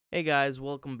Hey guys,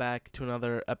 welcome back to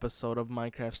another episode of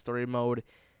Minecraft Story Mode.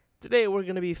 Today we're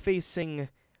going to be facing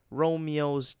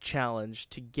Romeo's challenge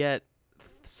to get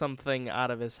something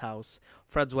out of his house.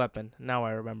 Fred's weapon, now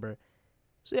I remember.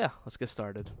 So yeah, let's get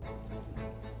started.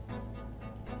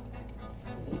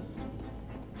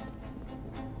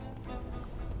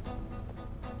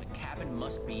 The cabin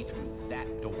must be through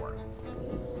that door.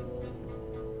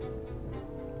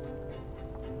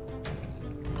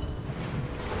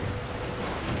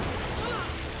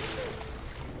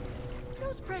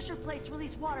 Those pressure plates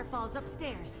release waterfalls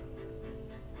upstairs.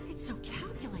 It's so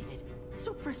calculated,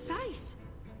 so precise.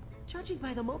 Judging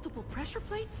by the multiple pressure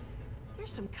plates,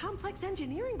 there's some complex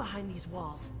engineering behind these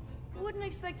walls. Wouldn't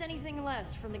expect anything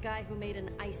less from the guy who made an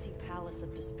icy palace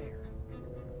of despair.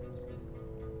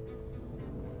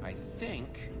 I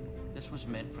think this was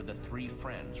meant for the three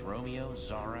friends, Romeo,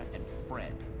 Zara, and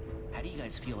Fred. How do you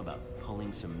guys feel about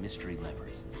pulling some mystery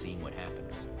levers and seeing what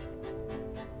happens?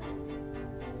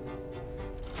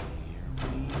 Here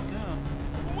we go.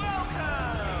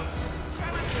 Welcome!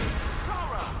 Challengers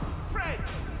Zara, Fred,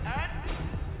 and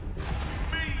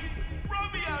me,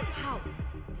 Romeo! How?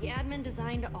 The admin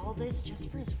designed all this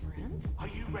just for his friends? Are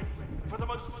you ready for the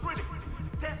most thrilling,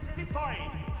 death-defying,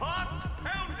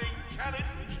 heart-pounding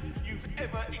challenge you've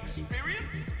ever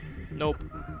experienced? Nope.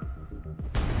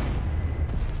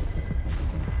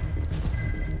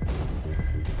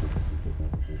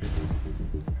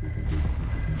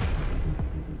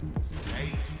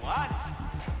 Stage one,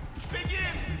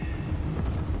 begin!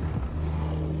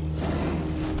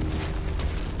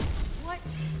 What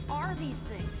are these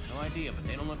things? No idea, but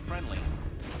they don't look friendly.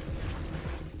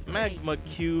 Magma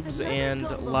cubes Another and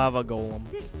golem. lava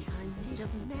golem. This time made of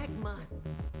magma.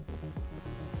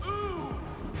 Ooh!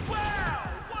 Wow!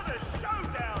 What a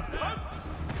showdown, folks!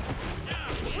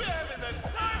 We're having the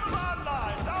time of our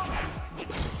lives, aren't we?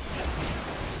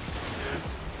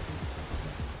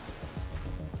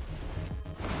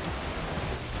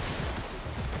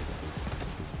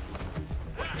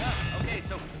 Okay,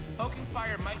 so poking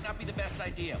fire might not be the best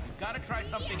idea. We've got to try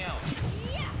something else.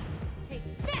 Yeah! Take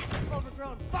that,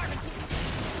 overgrown barbecue!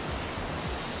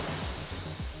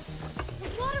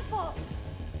 The waterfalls!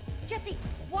 Jesse,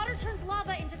 water turns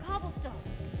lava into cobblestone.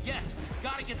 Yes, we've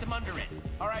got to get them under it.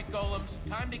 All right, golems,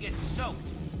 time to get soaked.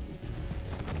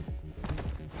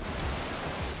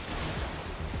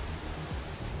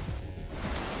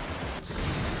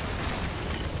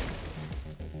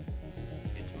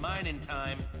 It's mining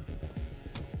time.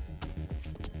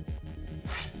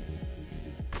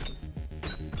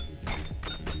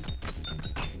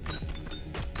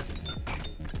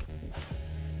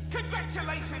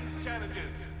 Congratulations,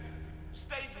 challengers!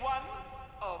 Stage one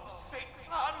of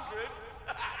 600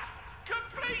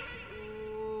 complete!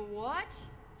 What?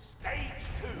 Stage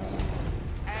two,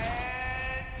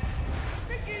 and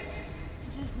begin!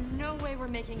 There's no way we're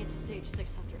making it to stage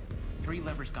 600. 3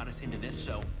 levers got us into this,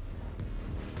 so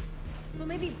So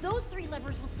maybe those 3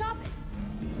 levers will stop it.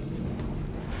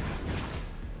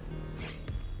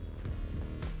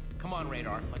 come on,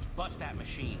 Radar. Let's bust that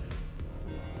machine.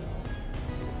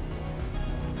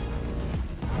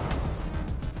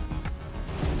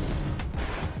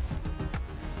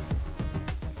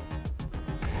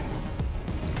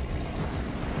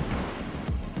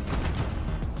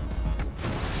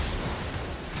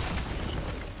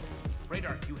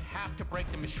 Radar, you have to break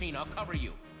the machine. I'll cover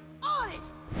you. On it!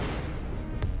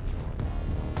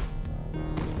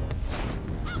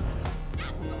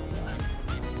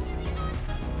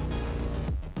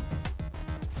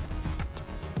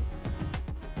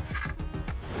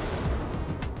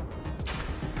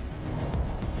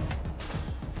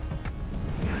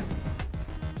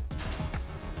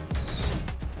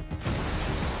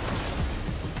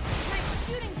 Nice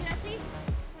shooting, Jesse!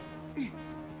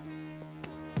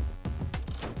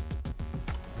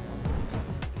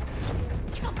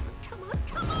 Come on, come on,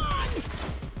 come on!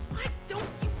 Why don't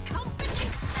you come with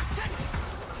instructions?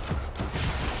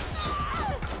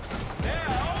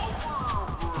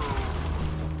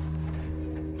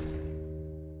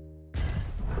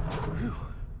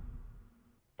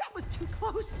 That was too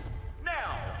close.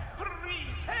 Now,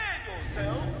 prepare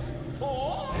yourselves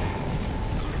for...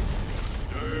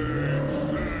 Stage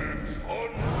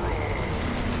 600!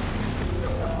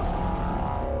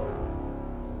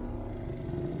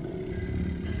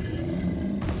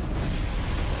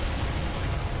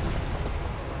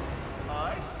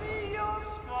 I see your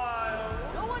smile.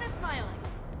 No one is smiling.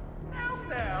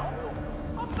 Now,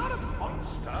 I'm not a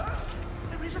monster.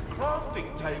 There is a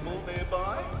crafting table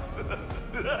nearby.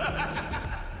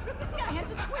 This guy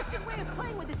has a twisted way of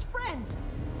playing with his friends.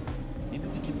 Maybe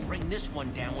we can bring this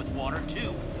one down with water,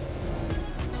 too.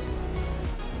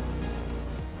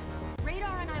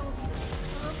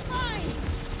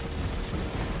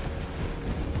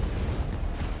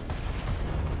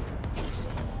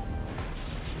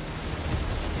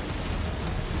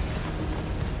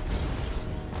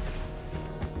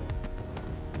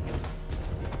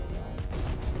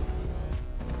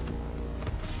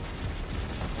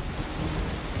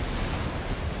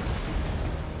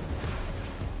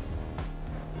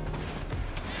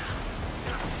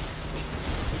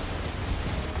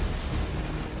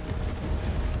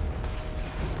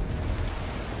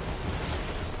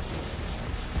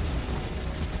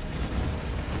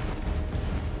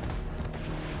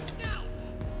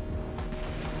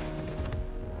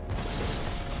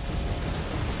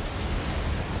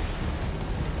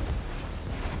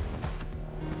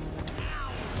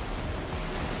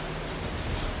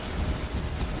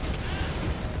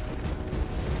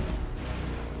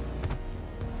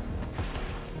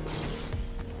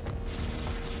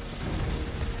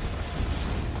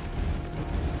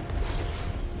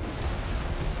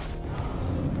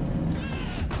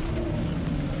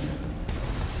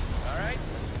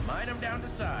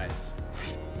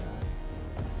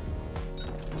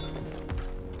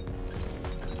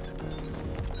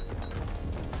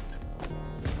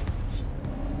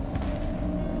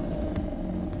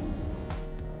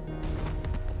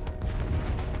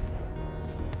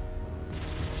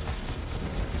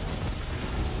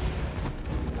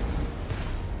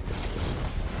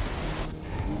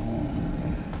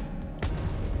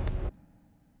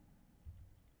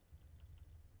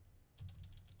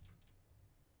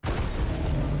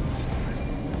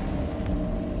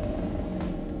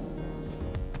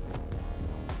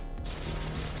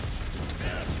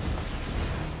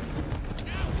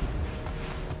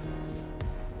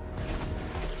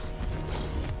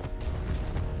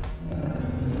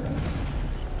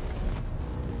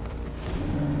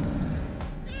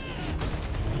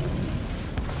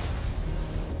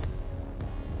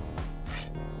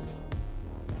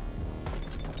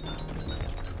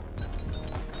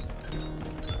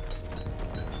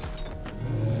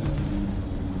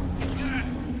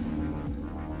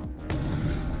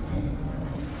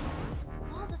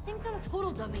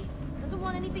 total dummy. Doesn't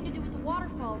want anything to do with the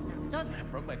waterfalls now, does it? I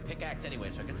broke my pickaxe anyway,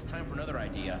 so I guess it's time for another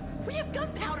idea. We have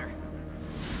gunpowder!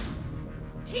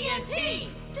 TNT!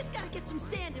 Just gotta get some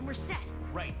sand and we're set.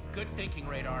 Right, good thinking,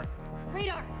 Radar.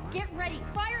 Radar, get ready.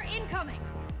 Fire incoming.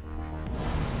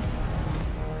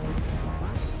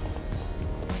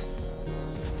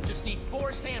 Just need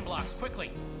 4 sand blocks,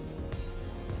 quickly.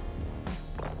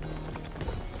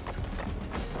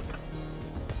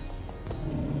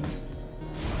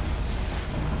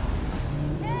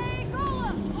 Hey,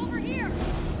 Golem, over here.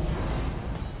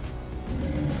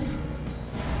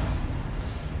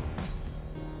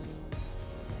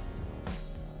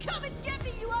 Come and get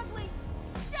me, you ugly!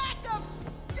 Stack of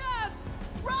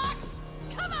rocks!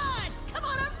 Come on! Come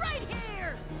on, I'm right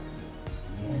here!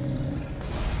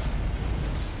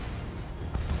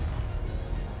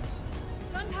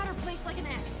 Gunpowder placed like an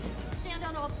X. Sand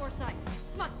on all 4 sides.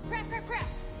 Come on, craft, craft,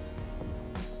 craft.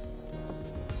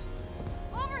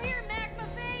 Over here, magma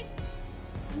face.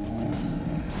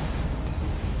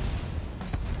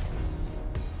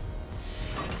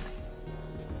 How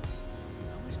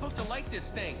am I supposed to light this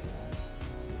thing?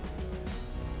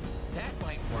 That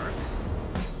might work.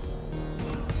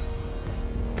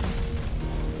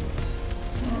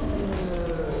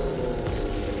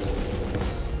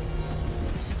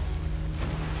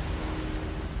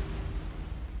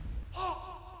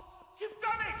 You've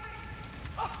done it!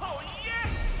 Oh,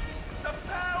 yes! The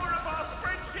power of our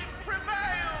friendship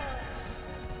prevails!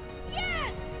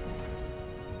 Yes!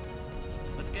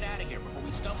 Let's get out of here before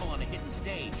we stumble on a hidden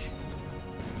stage.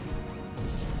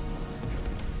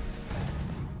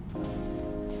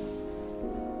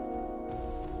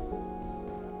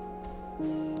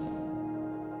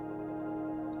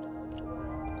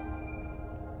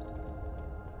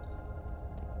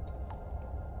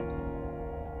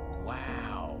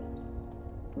 Wow.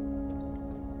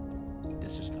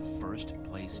 This is the first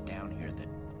place down here that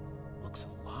looks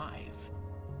alive.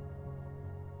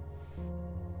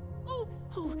 Oh,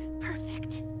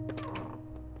 perfect.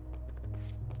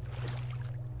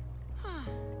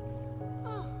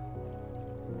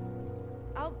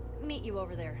 I'll meet you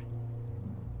over there.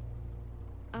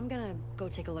 I'm gonna go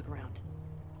take a look around.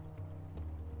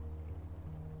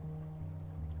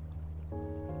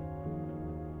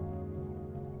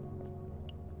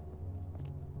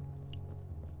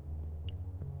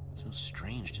 So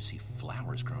strange to see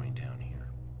flowers growing down here.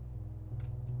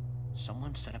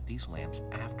 Someone set up these lamps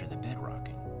after the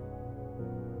bedrocking.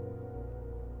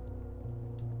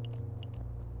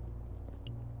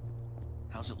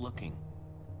 How's it looking?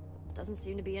 Doesn't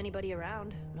seem to be anybody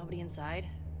around. Nobody inside.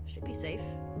 Should be safe.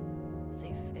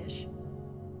 Safe-ish.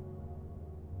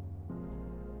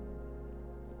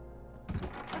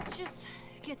 Let's just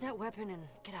get that weapon and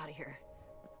get out of here.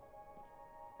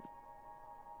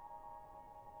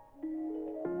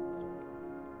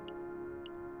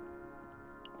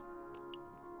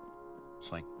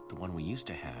 It's like the one we used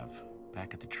to have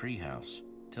back at the treehouse.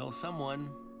 Till someone,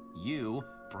 you,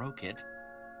 broke it.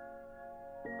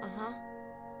 Uh-huh.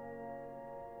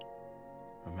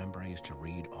 Remember I used to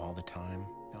read all the time?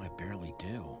 Now I barely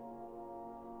do.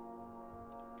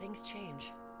 Things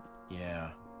change.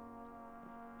 Yeah.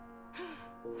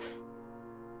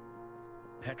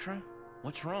 Petra?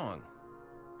 What's wrong?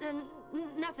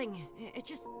 Nothing. It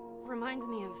just reminds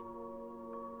me of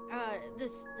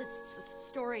this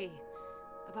story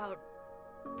about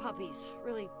puppies.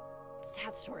 Really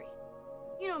sad story.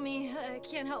 You know me, I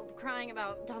can't help crying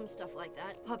about dumb stuff like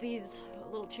that. Puppies,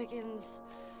 little chickens.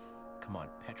 Come on,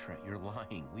 Petra, you're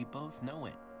lying. We both know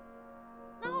it.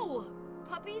 No!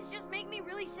 Puppies just make me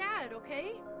really sad,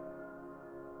 okay?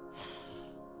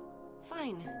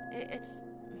 Fine. It's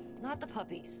not the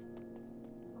puppies.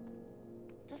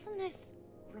 Doesn't this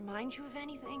remind you of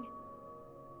anything?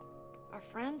 Our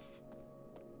friends?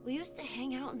 We used to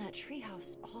hang out in that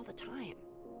treehouse all the time.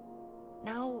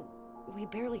 Now, we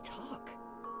barely talk.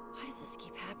 Why does this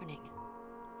keep happening?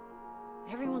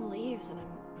 Everyone leaves and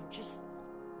I'm just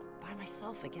by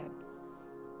myself again.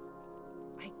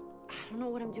 I don't know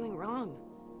what I'm doing wrong.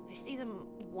 I see them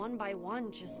one by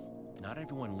one, just... Not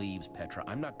everyone leaves, Petra.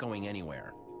 I'm not going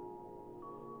anywhere.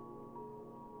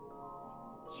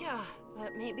 Yeah,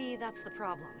 but maybe that's the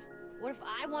problem. What if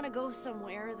I want to go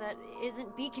somewhere that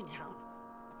isn't Beacon Town?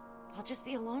 I'll just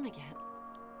be alone again.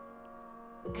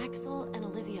 Axel and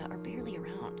Olivia are barely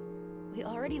around. We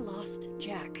already lost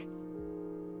Jack.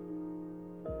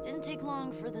 Didn't take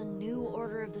long for the new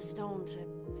Order of the Stone to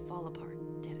fall apart,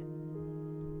 did it?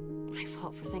 My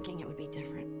fault for thinking it would be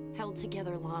different. Held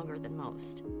together longer than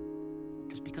most.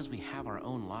 Just because we have our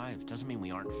own lives doesn't mean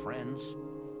we aren't friends.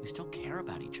 We still care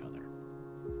about each other.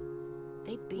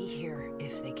 They'd be here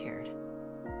if they cared.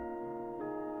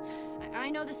 I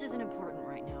know this isn't important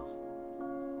right now.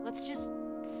 Let's just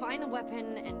find the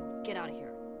weapon and get out of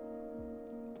here.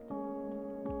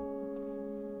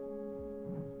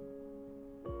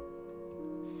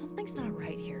 Something's not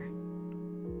right here.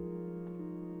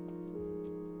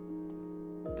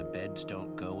 The beds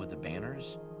don't go with the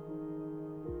banners?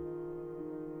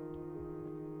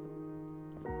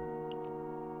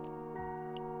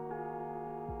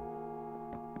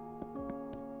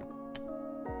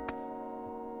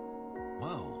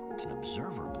 Whoa, it's an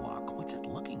observer block. What's it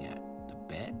looking at? The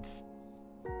beds?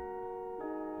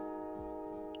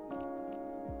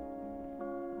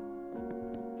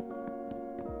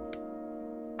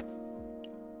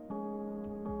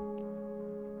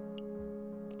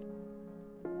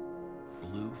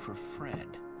 Blue for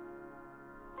Fred.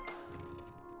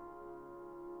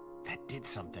 That did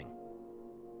something.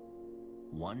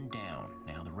 One down.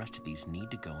 Now the rest of these need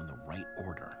to go in the right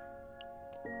order.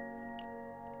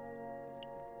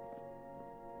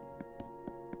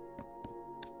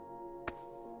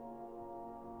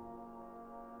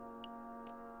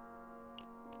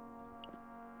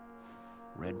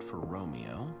 Red for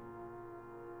Romeo.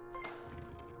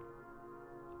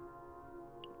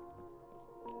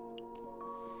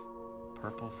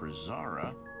 Purple for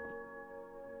Zara.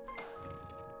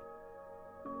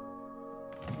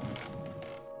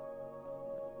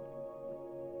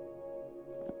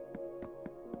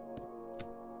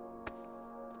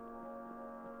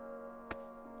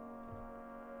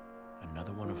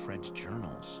 Another one of Fred's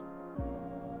journals.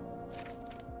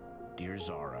 Dear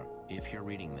Zara, if you're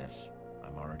reading this,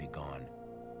 I'm already gone.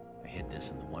 I hid this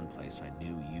in the one place I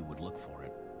knew you would look for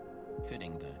it.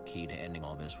 Fitting the key to ending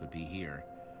all this would be here,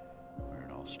 where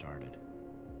it all started.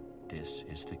 This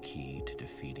is the key to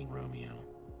defeating Romeo.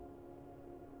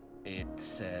 It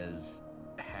says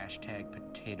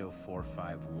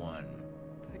 #potato451.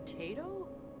 Potato?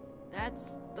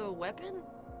 That's the weapon?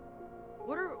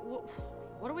 What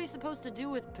are we supposed to do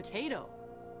with potato?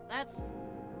 That's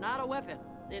not a weapon.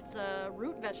 It's a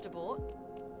root vegetable,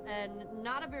 and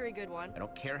not a very good one. I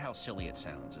don't care how silly it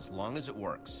sounds, as long as it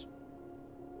works.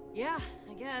 Yeah,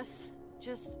 I guess.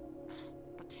 Just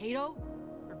potato?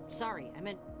 Or, sorry, I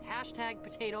meant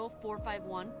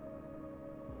 #potato451.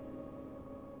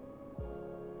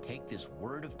 Take this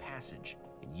word of passage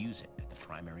and use it at the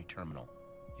primary terminal.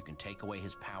 You can take away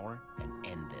his power and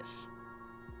end this.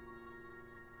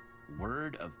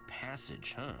 Word of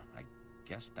passage, huh? I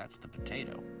guess that's the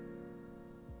potato.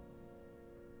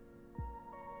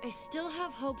 I still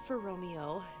have hope for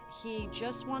Romeo. He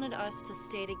just wanted us to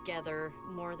stay together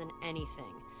more than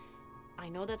anything. I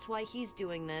know that's why he's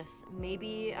doing this.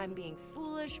 Maybe I'm being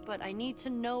foolish, but I need to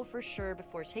know for sure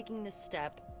before taking this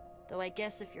step. Though I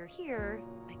guess if you're here,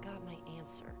 I got my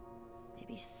answer.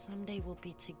 Maybe someday we'll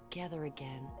be together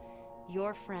again.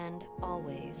 Your friend,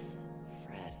 always,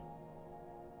 Fred.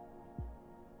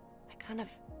 I kind of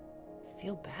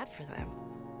feel bad for them.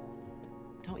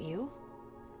 Don't you?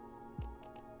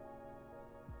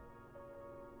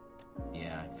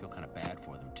 Yeah, I feel kind of bad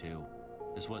for them, too.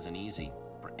 This wasn't easy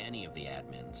for any of the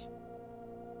admins.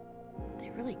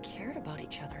 They really cared about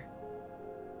each other.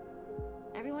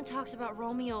 Everyone talks about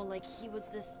Romeo like he was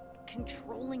this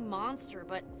controlling monster,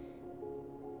 but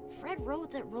Fred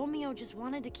wrote that Romeo just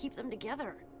wanted to keep them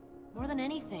together, more than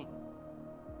anything.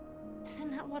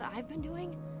 Isn't that what I've been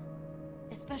doing?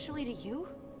 Especially to you?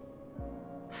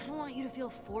 I don't want you to feel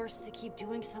forced to keep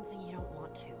doing something you don't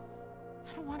want to.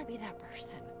 I don't want to be that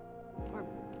person. Or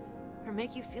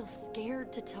make you feel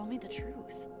scared to tell me the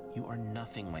truth. You are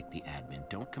nothing like the admin.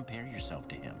 Don't compare yourself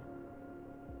to him.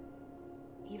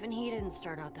 Even he didn't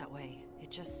start out that way.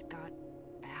 It just got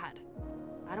bad.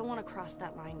 I don't want to cross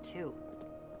that line too.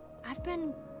 I've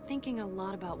been thinking a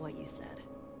lot about what you said.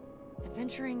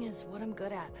 Adventuring is what I'm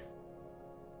good at.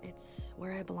 It's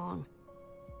where I belong.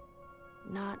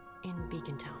 Not in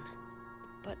Beacon Town.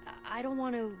 But I don't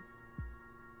want to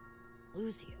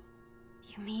lose you.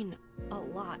 You mean a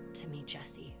lot to me,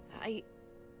 Jesse.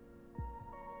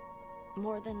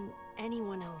 More than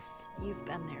anyone else, you've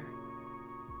been there.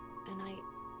 And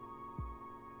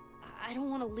I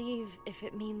don't want to leave if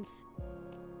it means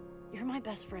you're my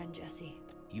best friend, Jesse.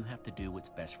 You have to do what's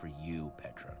best for you,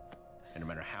 Petra. And no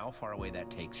matter how far away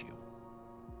that takes you,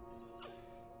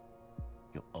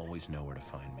 you'll always know where to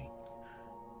find me.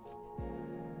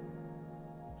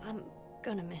 I'm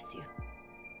gonna miss you.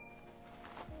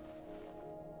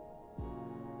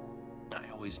 I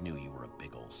always knew you were a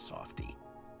big old softy.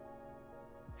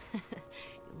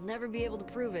 You'll never be able to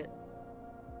prove it.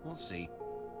 We'll see.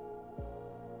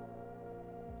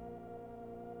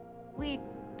 We'd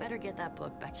better get that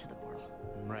book back to the portal.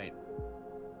 Right.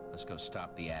 Let's go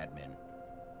stop the admin.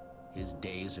 His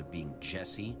days of being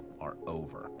Jesse are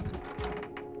over.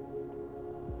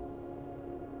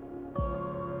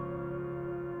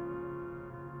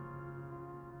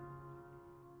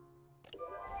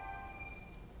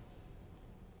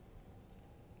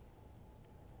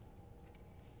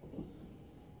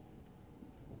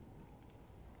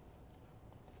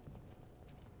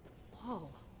 Whoa.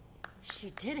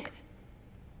 She did it.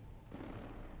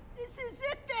 This is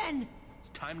it then! It's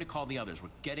time to call the others. We're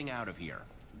getting out of here.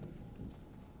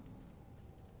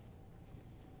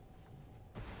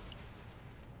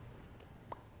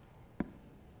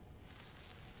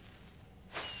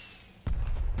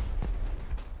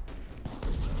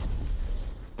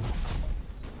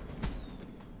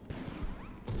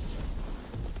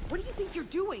 What do you think you're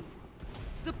doing?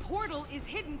 The portal is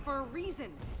hidden for a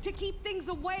reason, to keep things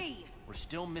away. We're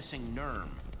still missing Nerm.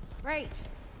 Right.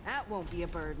 That won't be a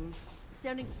burden.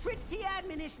 Sounding pretty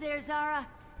adminish there, Zara.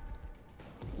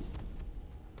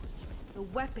 The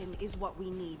weapon is what we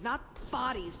need, not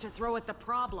bodies to throw at the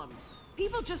problem.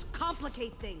 People just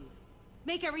complicate things.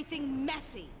 Make everything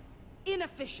messy.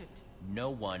 Inefficient. No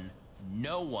one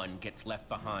gets left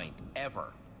behind,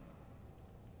 ever.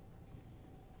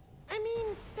 I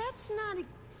mean, that's not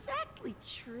exactly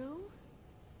true.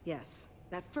 Yes,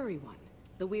 that furry one.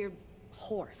 The weird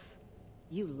horse.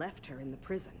 You left her in the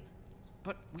prison.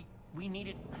 But we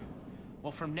needed...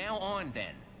 Well, from now on,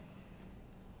 then.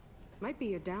 Might be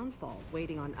your downfall,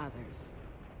 waiting on others.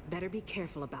 Better be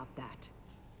careful about that.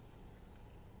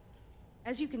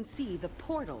 As you can see, the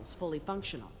portal's fully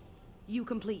functional. You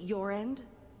complete your end?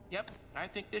 Yep, I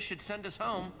think this should send us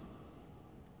home.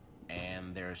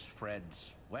 And there's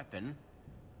Fred's weapon.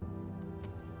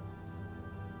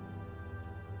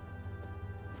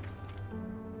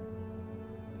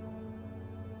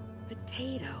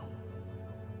 Potato.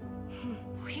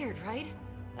 Weird, right?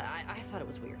 I thought it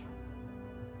was weird.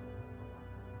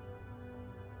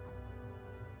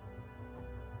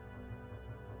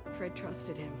 Fred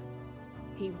trusted him.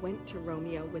 He went to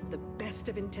Romeo with the best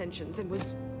of intentions and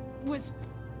was...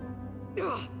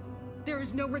 Ugh! There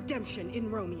is no redemption in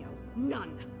Romeo.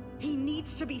 None. He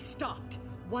needs to be stopped.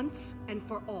 Once and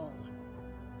for all.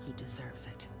 He deserves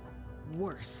it.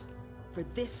 Worse. For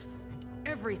this and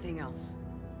everything else.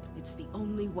 It's the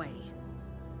only way.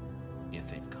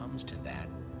 If it comes to that,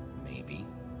 maybe.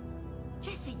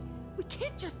 Jesse, we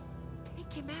can't just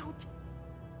take him out.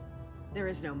 There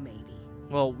is no maybe.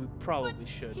 Well, we probably But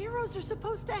should. heroes are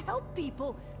supposed to help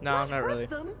people, No, not not hurt really.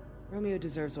 them. Romeo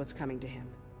deserves what's coming to him.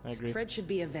 I agree. Fred should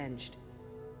be avenged.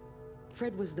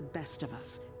 Fred was the best of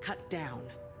us. Cut down.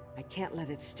 I can't let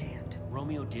it stand.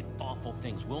 Romeo did awful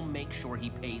things. We'll make sure he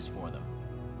pays for them.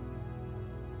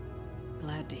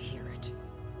 Glad to hear it.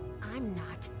 I'm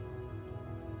not.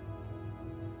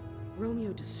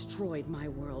 Romeo destroyed my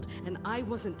world, and I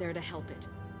wasn't there to help it.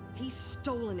 He's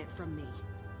stolen it from me.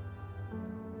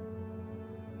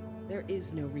 There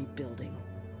is no rebuilding.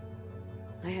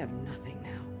 I have nothing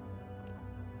now.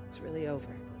 It's really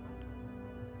over.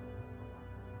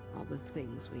 All the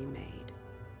things we made.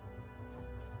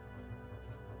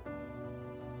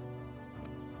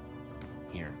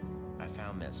 Here, I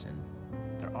found this, and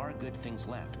there are good things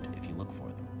left if you look for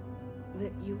them.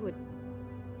 That you would...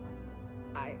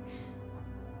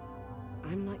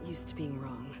 I'm not used to being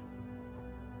wrong.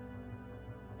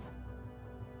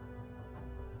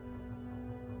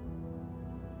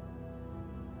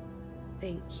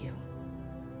 Thank you.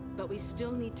 But we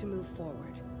still need to move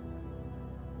forward.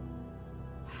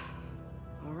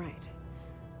 All right.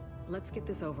 Let's get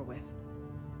this over with.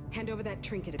 Hand over that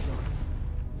trinket of yours.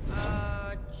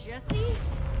 Jesse?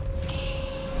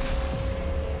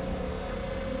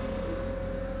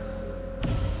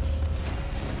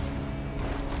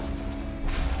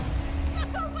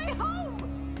 That's our way home!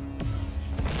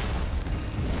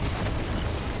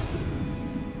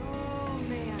 Oh,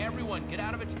 man. Everyone, get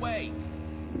out of its way!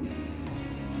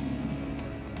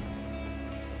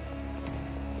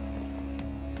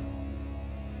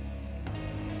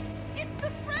 It's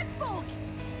the Fred folk!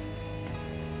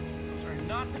 Those are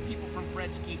not the people from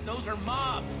Fred's Keep. Those are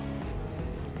mobs!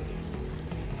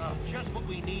 Oh, just what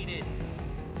we needed.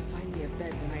 Find me a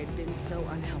bed when I had been so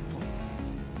unhelpful.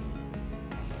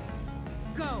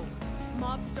 Go!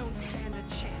 Mobs don't stand a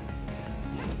chance.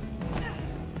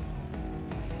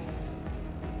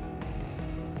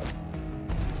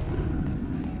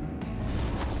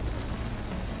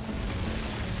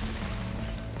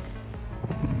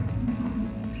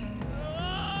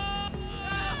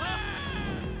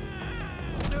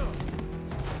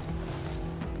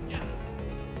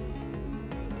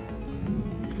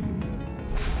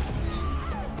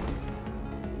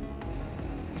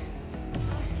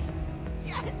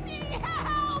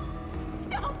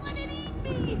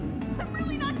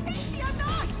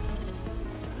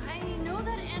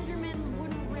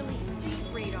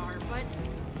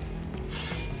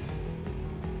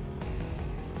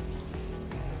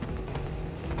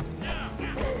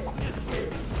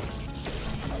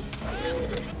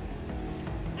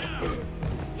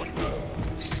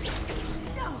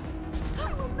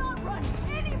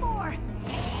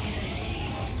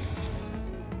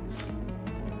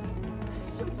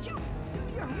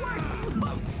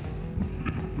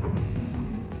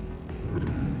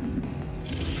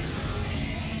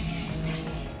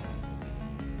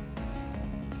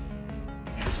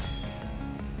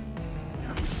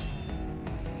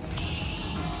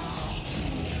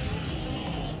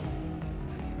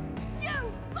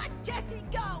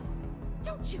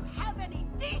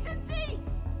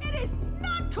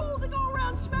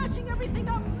 everything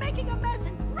up, making a mess,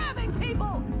 and grabbing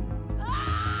people!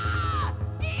 Ah!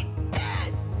 Eat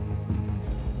this!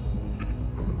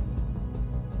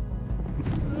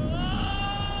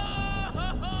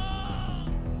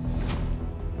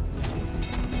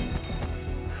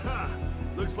 Ha!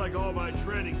 Looks like all my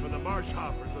training for the marsh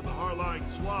hoppers and the Harline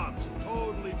swamps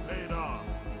totally paid off.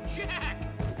 Jack!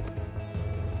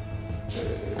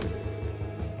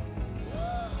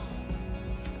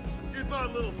 You thought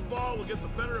a little fall would get the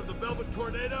better of the Velvet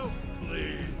Tornado?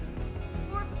 Please.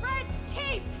 For Fred's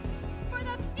Cape! For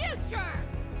the future!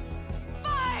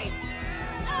 Fight!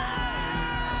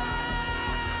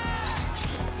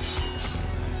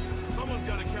 Someone's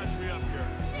got to catch me up here.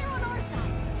 They're on our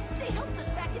side. They helped us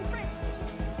back in Fred's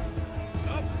Keep.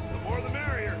 Up, the more the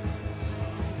merrier.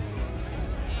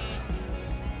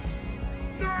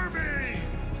 Derby!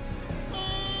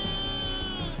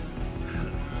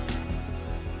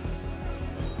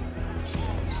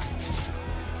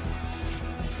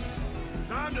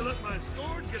 Time to let my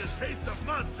sword get a taste of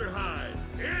Monster Hide.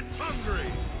 It's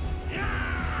hungry.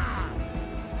 Yeah!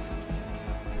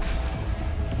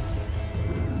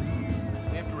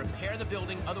 We have to repair the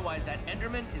building, otherwise that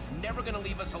Enderman is never gonna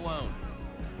leave us alone.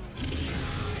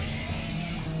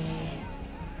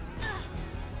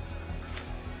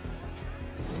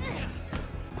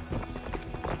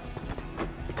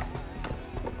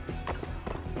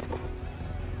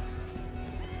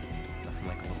 Nothing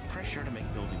like a little pressure to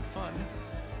make building fun.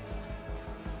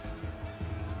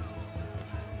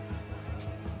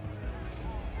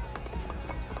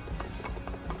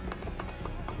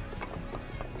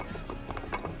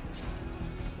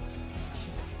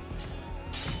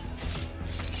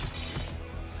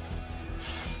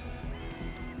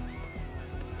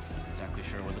 Exactly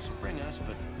sure where this will bring us,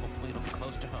 but hopefully it'll be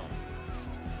close to home.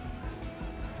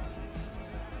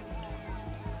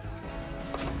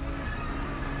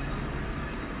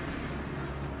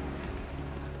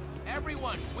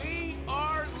 Everyone, we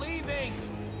are leaving!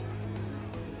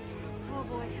 Oh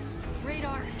boy.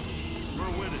 Radar.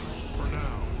 We're winning, for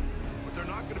now. But they're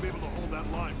not going to be able to hold that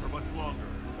line for much longer.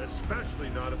 Especially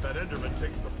not if that Enderman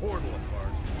takes the portal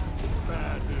apart. It's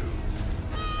bad news.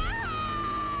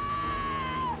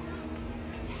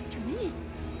 It's after me.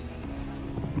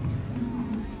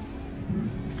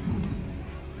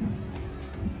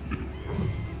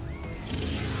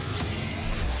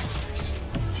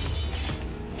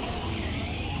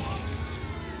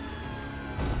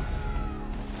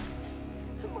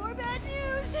 More bad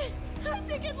news! I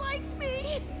think it likes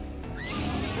me!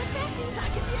 But that means I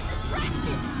can be a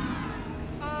distraction!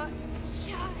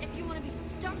 Yeah, if you want to be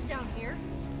stuck down here.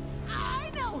 I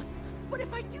know! But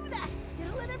if I do that,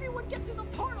 it'll let everyone get through the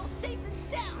portal safe and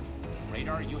sound!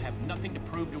 Radar, you have nothing to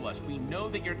prove to us. We know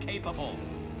that you're capable.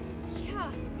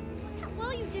 Yeah, look how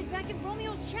well you did back in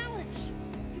Romeo's challenge.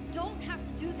 You don't have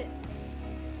to do this.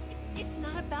 It's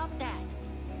not about that.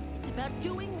 It's about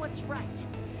doing what's right.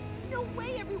 No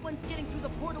way everyone's getting through the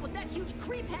portal with that huge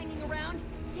creep hanging around.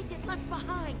 They'd get left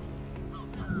behind.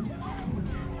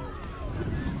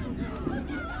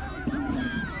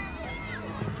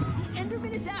 The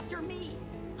Enderman is after me.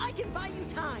 I can buy you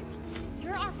time.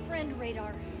 You're our friend,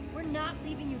 Radar. We're not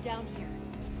leaving you down here.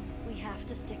 We have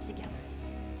to stick together.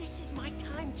 This is my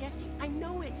time, Jesse. I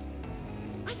know it.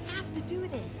 I have to do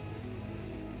this.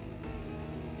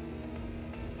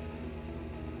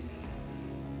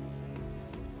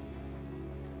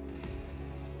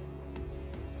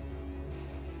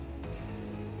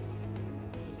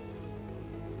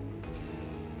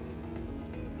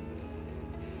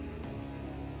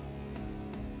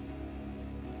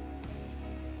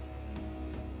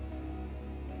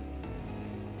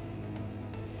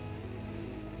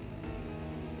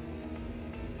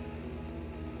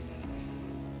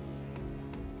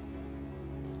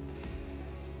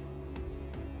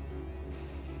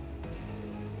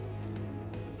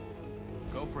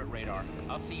 Go for it, Radar.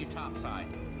 I'll see you topside.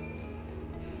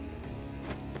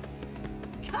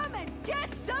 Come and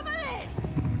get some of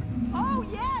this! Oh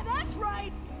yeah, that's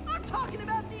right! I'm talking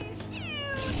about these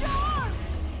huge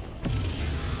arms!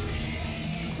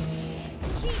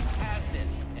 He has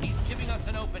this, and he's giving us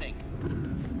an opening.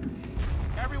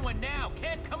 Everyone now!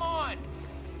 Kent, come on!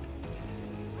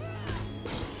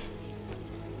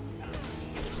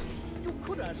 You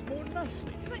could ask more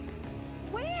nicely. But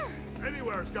where?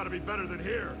 Anywhere's got to be better than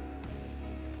here.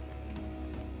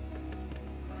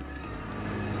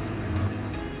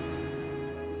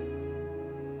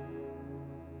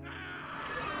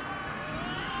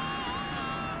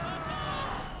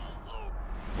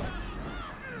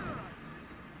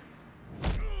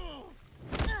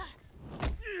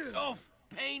 Oh,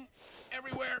 pain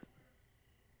everywhere.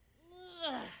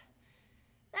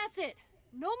 it.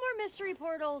 No more mystery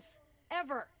portals.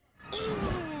 Ever.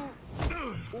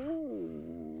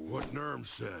 What Nerm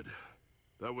said.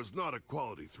 That was not a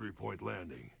quality 3-point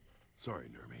landing. Sorry,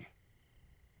 Nermy.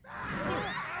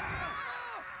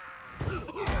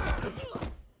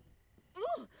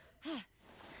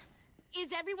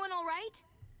 Is everyone all right?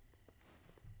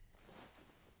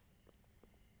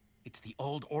 It's the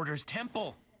old Order's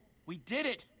temple. We did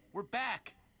it. We're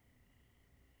back.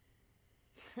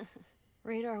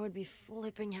 Radar would be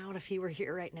flipping out if he were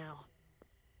here right now.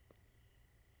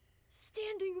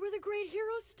 Standing where the great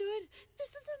hero stood. This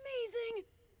is amazing.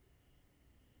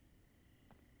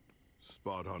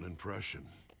 Spot on impression.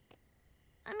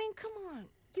 I mean, come on.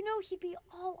 You know he'd be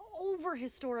all over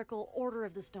historical Order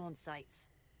of the Stone sites.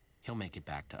 He'll make it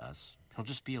back to us. He'll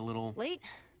just be a little... Late?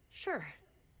 Sure.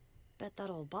 Bet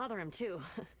that'll bother him too.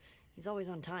 He's always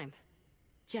on time.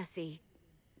 Jesse,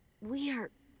 we are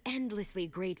endlessly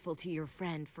grateful to your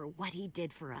friend for what he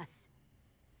did for us.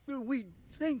 We'd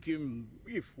thank him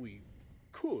if we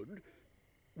could.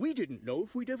 We didn't know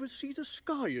if we'd ever see the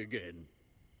sky again.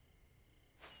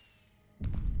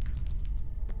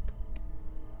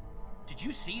 Did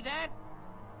you see that?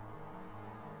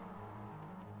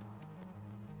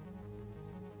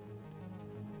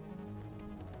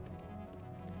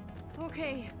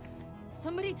 Okay,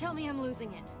 somebody tell me I'm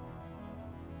losing it.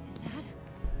 Is that?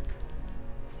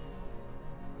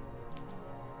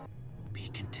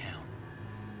 Beacon Town.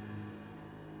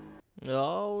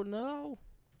 Oh no.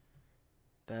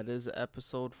 That is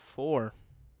episode 4.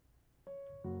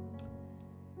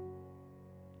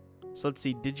 So let's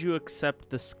see, did you accept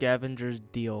the scavenger's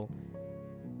deal?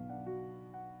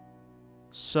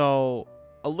 So,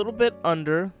 a little bit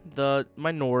under the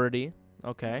minority,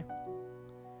 okay.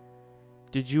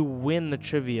 Did you win the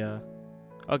trivia?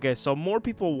 Okay, so more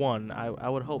people won, I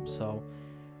would hope so.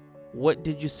 What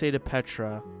did you say to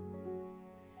Petra?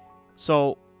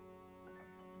 So,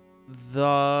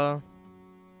 the...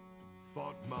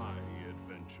 Thought my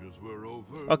adventures were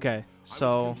over. Okay,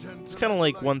 so it's kind of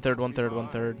like 1/3, 1/3,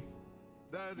 1/3.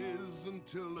 That is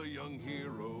until a young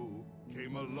hero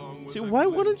came along with See, why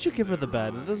wouldn't you give her the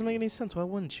bed? It doesn't make any sense. Why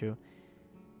wouldn't you?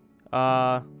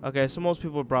 Okay, so most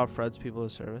people brought Fred's people to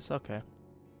service. Okay.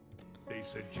 They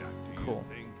said, Jack, do Cool.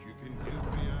 you think you can give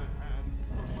me a hand?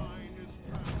 For mine is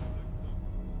traveling.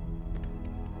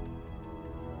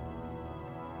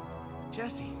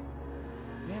 Jesse,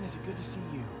 man, is it good to see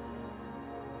you.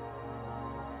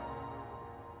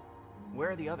 Where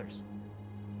are the others?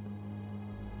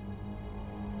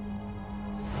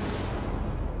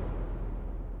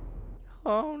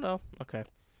 Oh, no. Okay.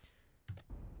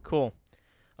 Cool.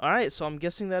 Alright, so I'm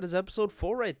guessing that is episode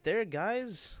 4 right there,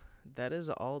 guys. That is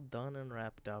all done and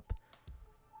wrapped up.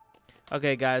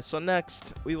 Okay, guys, so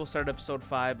next we will start episode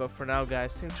 5. But for now,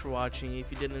 guys, thanks for watching.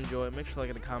 If you did enjoy it, make sure to like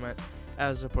and comment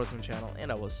as support the channel.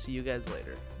 And I will see you guys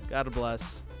later. God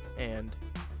bless, and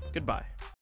goodbye.